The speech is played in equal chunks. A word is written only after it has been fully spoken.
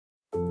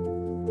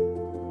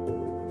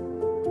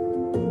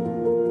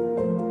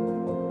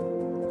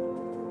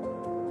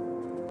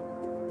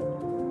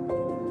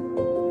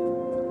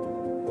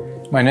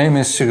My name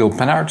is Cyril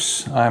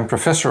Pennaerts. I'm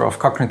Professor of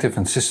Cognitive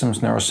and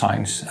Systems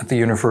Neuroscience at the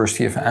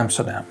University of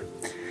Amsterdam.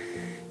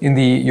 In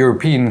the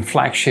European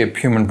flagship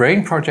Human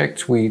Brain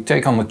project, we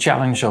take on the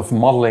challenge of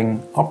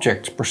modeling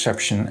object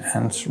perception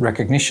and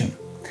recognition.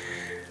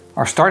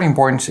 Our starting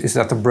point is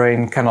that the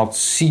brain cannot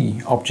see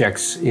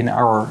objects in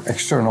our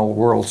external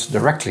world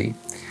directly,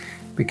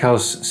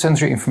 because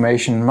sensory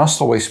information must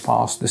always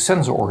pass the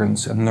sense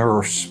organs and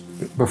nerves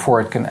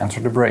before it can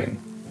enter the brain.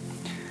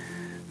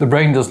 The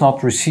brain does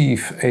not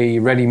receive a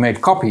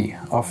ready-made copy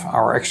of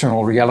our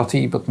external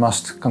reality, but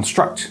must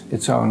construct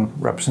its own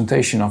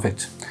representation of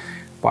it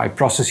by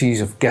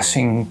processes of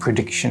guessing,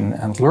 prediction,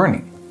 and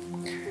learning.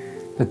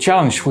 The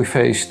challenge we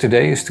face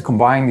today is to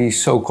combine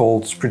these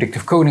so-called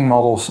predictive coding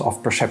models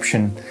of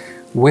perception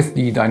with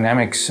the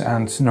dynamics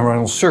and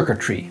neuronal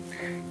circuitry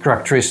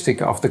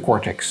characteristic of the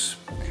cortex.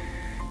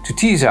 To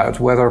tease out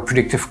whether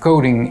predictive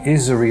coding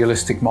is a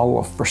realistic model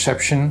of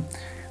perception,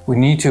 we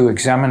need to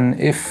examine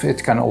if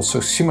it can also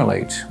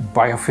simulate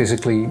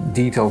biophysically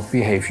detailed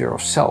behavior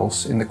of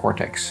cells in the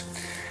cortex,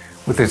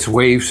 with its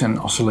waves and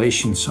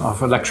oscillations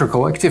of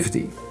electrical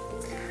activity.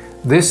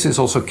 This is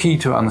also key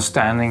to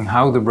understanding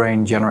how the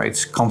brain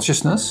generates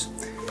consciousness,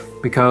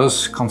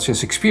 because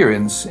conscious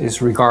experience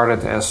is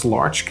regarded as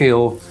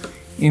large-scale,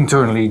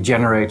 internally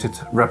generated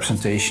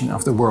representation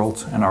of the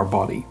world and our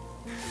body.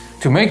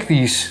 To make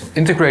these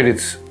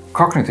integrated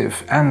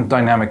cognitive and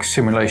dynamic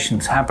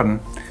simulations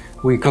happen,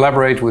 we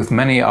collaborate with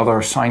many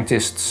other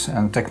scientists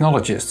and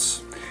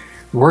technologists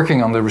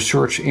working on the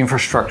research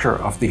infrastructure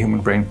of the Human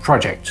Brain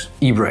project,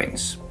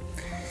 eBrains.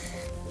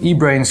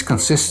 eBrains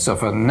consists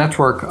of a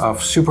network of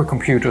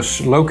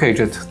supercomputers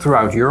located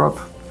throughout Europe,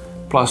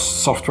 plus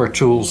software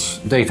tools,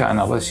 data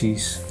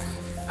analyses,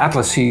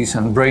 atlases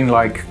and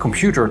brain-like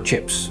computer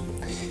chips.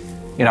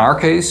 In our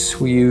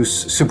case, we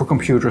use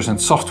supercomputers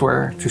and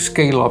software to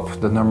scale up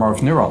the number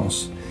of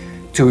neurons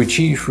to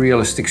achieve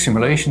realistic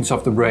simulations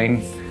of the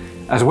brain,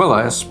 as well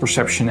as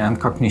perception and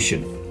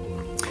cognition.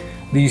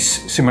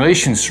 These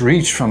simulations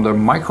reach from the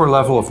micro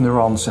level of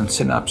neurons and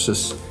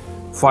synapses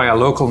via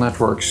local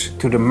networks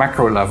to the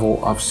macro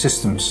level of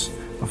systems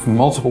of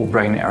multiple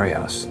brain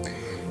areas,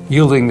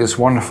 yielding this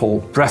wonderful,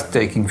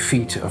 breathtaking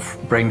feat of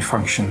brain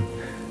function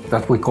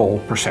that we call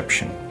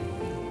perception.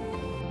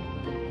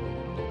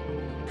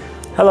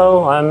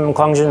 Hello, I'm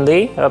Kwang-Jun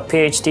Lee, a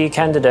PhD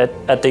candidate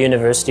at the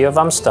University of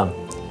Amsterdam.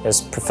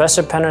 As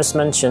Professor Pennaerts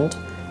mentioned,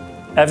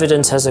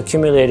 evidence has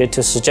accumulated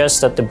to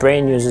suggest that the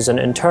brain uses an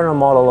internal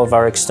model of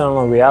our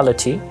external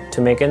reality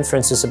to make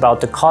inferences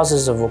about the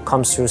causes of what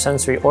comes through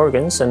sensory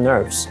organs and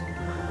nerves.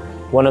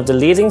 One of the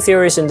leading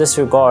theories in this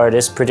regard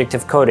is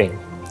predictive coding.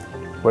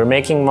 We're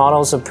making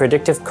models of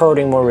predictive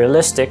coding more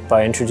realistic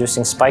by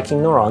introducing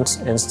spiking neurons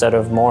instead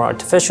of more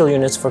artificial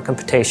units for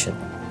computation.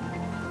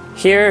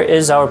 Here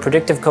is our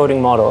predictive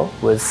coding model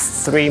with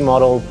 3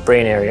 model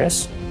brain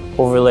areas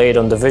overlaid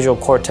on the visual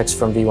cortex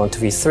from V1 to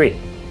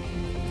V3.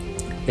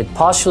 It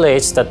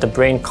postulates that the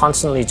brain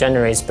constantly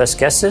generates best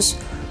guesses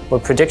or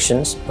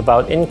predictions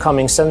about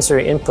incoming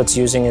sensory inputs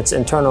using its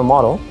internal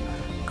model,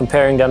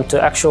 comparing them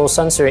to actual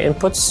sensory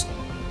inputs,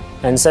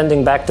 and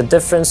sending back the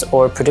difference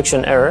or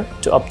prediction error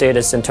to update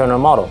its internal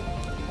model.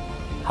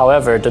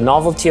 However, the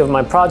novelty of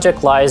my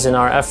project lies in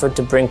our effort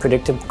to bring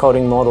predictive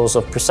coding models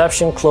of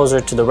perception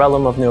closer to the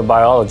realm of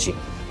neurobiology.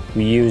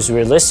 We use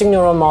realistic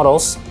neural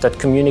models that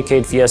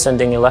communicate via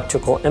sending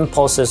electrical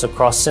impulses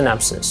across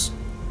synapses,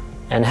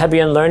 and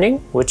Hebbian learning,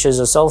 which is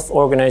a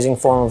self-organizing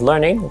form of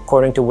learning,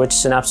 according to which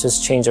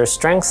synapses change their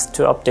strength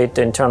to update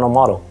the internal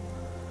model.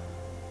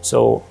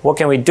 So what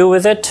can we do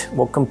with it?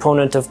 What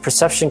component of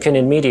perception can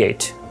it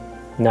mediate?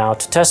 Now,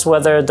 to test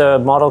whether the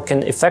model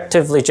can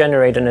effectively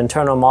generate an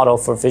internal model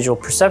for visual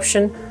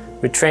perception,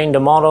 we trained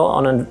the model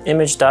on an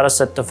image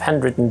dataset of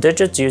handwritten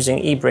digits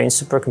using eBrains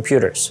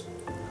supercomputers.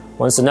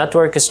 Once the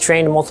network is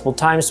trained multiple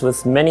times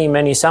with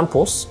many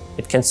samples,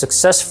 it can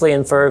successfully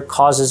infer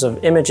causes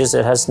of images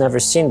it has never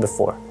seen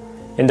before.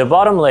 In the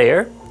bottom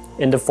layer,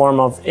 in the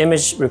form of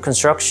image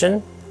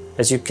reconstruction,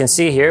 as you can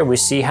see here, we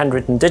see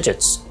handwritten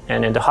digits.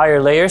 And in the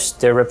higher layers,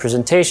 their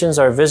representations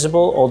are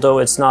visible, although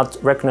it's not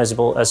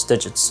recognizable as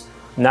digits.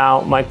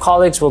 Now, my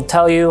colleagues will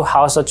tell you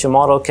how such a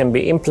model can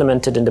be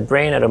implemented in the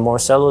brain at a more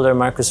cellular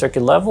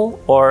microcircuit level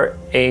or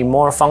a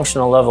more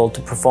functional level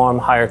to perform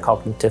higher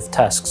cognitive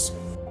tasks.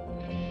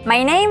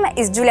 My name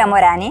is Giulia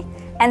Moreni,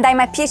 and I'm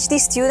a PhD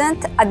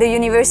student at the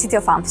University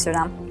of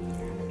Amsterdam.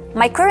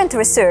 My current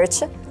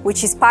research,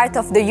 which is part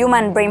of the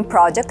Human Brain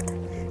project,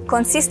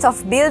 consists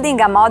of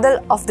building a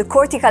model of the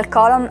cortical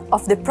column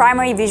of the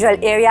primary visual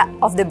area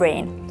of the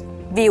brain,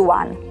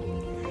 V1.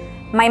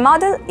 My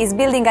model is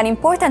building an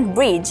important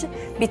bridge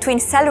between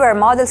cellular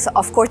models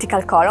of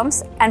cortical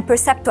columns and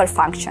perceptual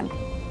function.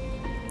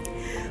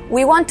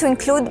 We want to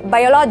include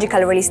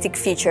biological realistic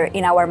feature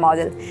in our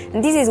model,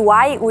 and this is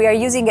why we are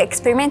using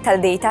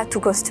experimental data to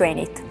constrain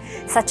it,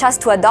 such as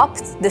to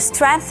adopt the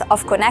strength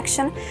of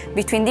connection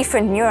between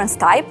different neurons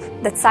type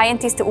that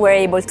scientists were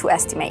able to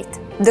estimate.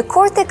 The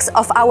cortex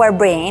of our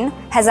brain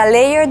has a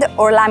layered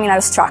or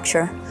laminar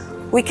structure.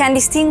 We can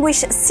distinguish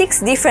 6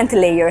 different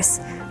layers,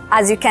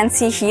 as you can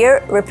see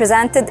here,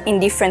 represented in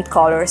different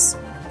colors.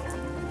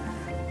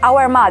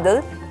 Our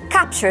model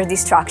captures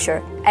this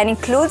structure and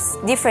includes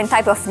different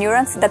types of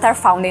neurons that are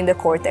found in the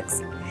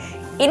cortex.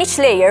 In each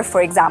layer,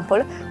 for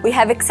example, we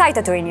have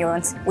excitatory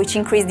neurons, which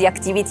increase the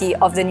activity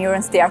of the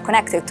neurons they are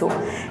connected to,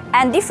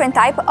 and different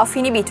types of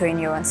inhibitory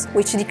neurons,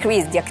 which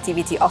decrease the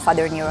activity of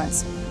other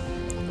neurons.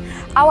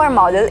 Our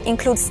model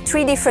includes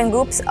 3 different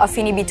groups of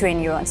inhibitory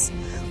neurons,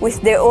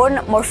 with their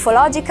own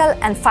morphological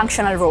and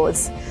functional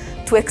roles,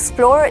 to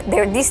explore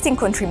their distinct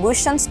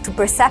contributions to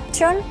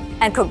perception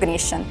and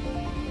cognition.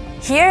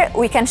 Here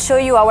we can show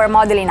you our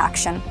model in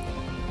action.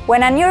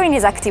 When a neuron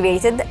is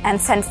activated and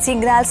sends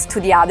signals to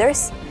the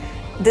others,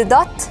 the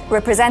dot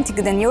representing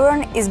the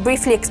neuron is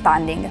briefly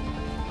expanding.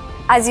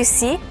 As you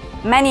see,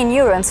 many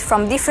neurons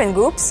from different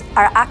groups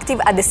are active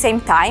at the same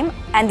time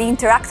and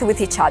interact with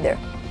each other.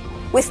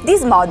 With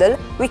this model,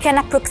 we can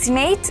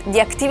approximate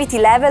the activity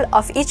level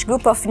of each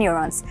group of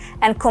neurons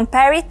and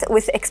compare it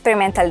with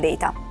experimental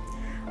data.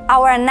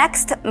 Our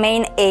next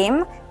main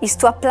aim is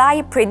to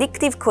apply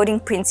predictive coding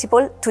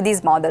principle to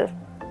this model.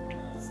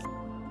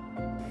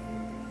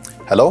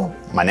 Hello,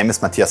 my name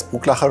is Matthias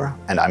Brucklacher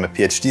and I'm a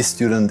PhD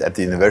student at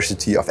the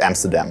University of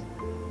Amsterdam,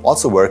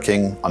 also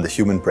working on the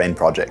Human Brain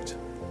Project.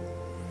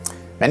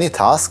 Many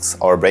tasks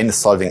our brain is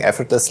solving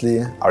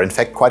effortlessly are in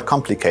fact quite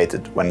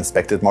complicated when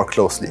inspected more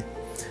closely.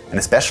 An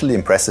especially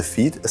impressive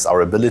feat is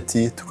our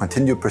ability to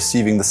continue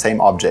perceiving the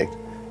same object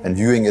and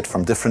viewing it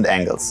from different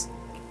angles.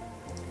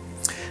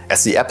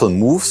 As the apple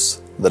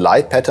moves, the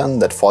light pattern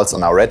that falls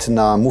on our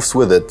retina moves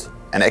with it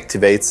and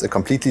activates a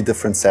completely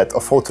different set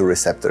of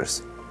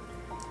photoreceptors.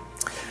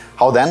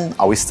 How then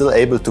are we still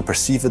able to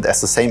perceive it as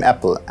the same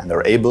apple and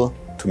are able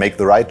to make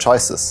the right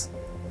choices?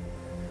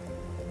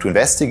 To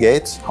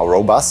investigate how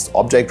robust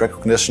object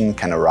recognition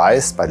can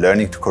arise by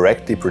learning to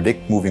correctly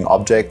predict moving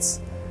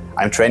objects,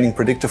 I'm training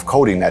predictive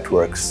coding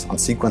networks on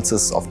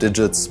sequences of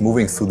digits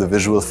moving through the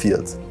visual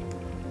field.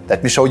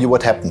 Let me show you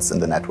what happens in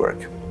the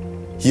network.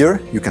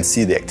 Here you can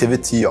see the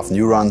activity of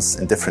neurons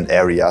in different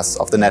areas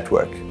of the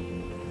network.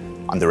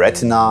 On the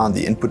retina,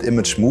 the input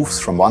image moves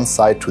from one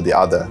side to the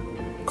other,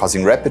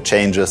 causing rapid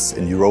changes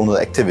in neuronal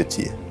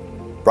activity.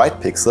 Bright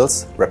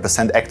pixels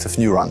represent active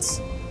neurons.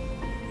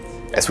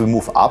 As we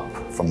move up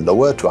from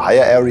lower to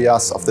higher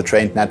areas of the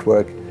trained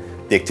network,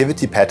 the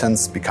activity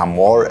patterns become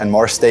more and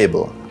more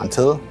stable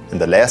until, in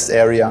the last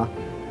area,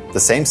 the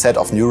same set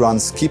of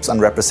neurons keeps on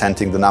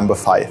representing the number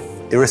 5,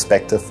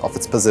 irrespective of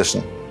its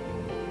position.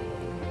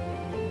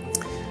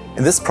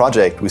 In this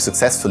project, we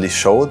successfully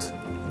showed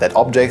that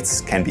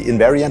objects can be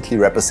invariantly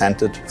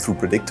represented through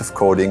predictive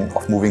coding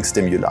of moving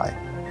stimuli.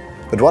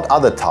 But what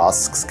other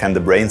tasks can the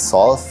brain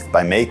solve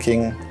by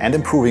making and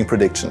improving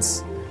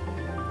predictions?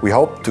 We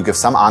hope to give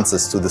some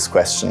answers to this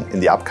question in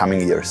the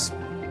upcoming years.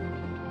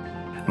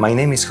 My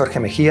name is Jorge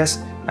Mejías,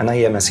 and I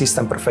am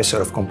Assistant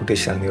Professor of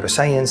Computational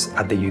Neuroscience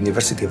at the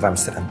University of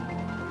Amsterdam.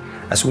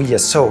 As we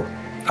just saw,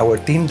 our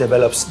team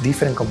develops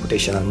different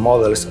computational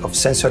models of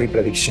sensory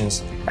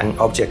predictions and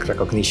object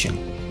recognition.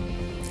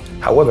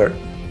 However,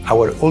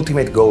 our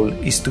ultimate goal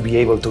is to be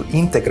able to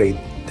integrate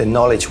the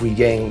knowledge we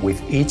gain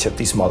with each of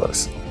these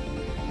models.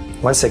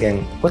 Once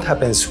again, what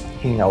happens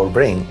in our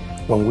brain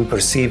when we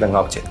perceive an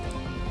object?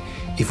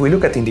 If we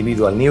look at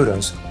individual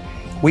neurons,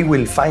 we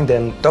will find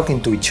them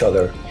talking to each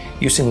other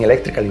using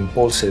electrical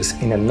impulses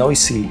in a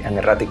noisy and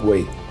erratic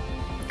way.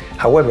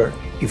 However,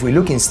 if we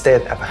look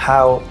instead at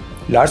how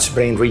large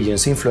brain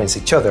regions influence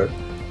each other,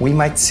 we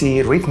might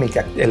see rhythmic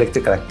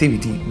electrical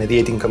activity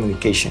mediating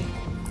communication.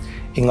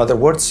 In other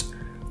words,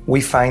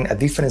 we find a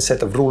different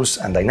set of rules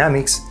and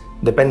dynamics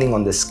depending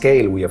on the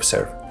scale we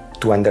observe.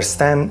 To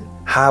understand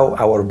how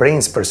our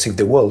brains perceive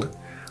the world,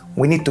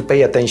 we need to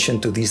pay attention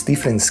to these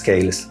different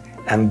scales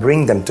and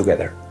bring them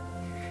together.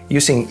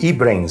 Using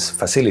eBrain's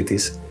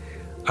facilities,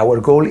 our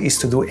goal is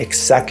to do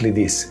exactly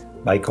this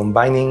by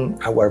combining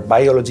our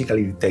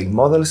biologically detailed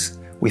models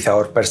with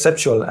our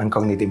perceptual and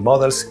cognitive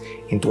models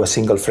into a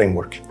single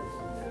framework.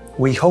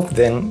 We hope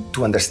then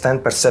to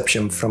understand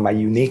perception from a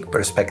unique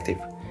perspective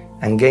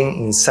and gain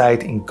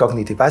insight in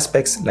cognitive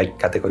aspects like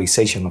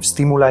categorization of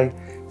stimuli,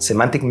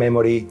 semantic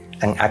memory,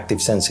 and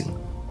active sensing.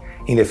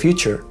 In the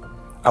future,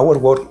 our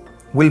work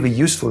will be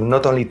useful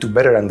not only to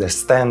better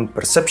understand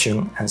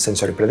perception and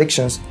sensory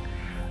predictions,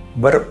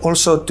 but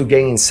also to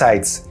gain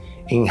insights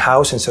in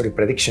how sensory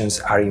predictions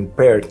are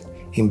impaired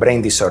in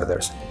brain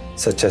disorders,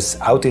 such as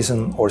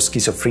autism or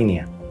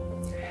schizophrenia,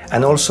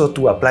 and also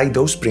to apply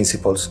those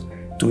principles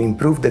to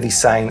improve the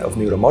design of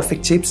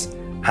neuromorphic chips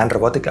and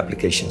robotic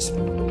applications.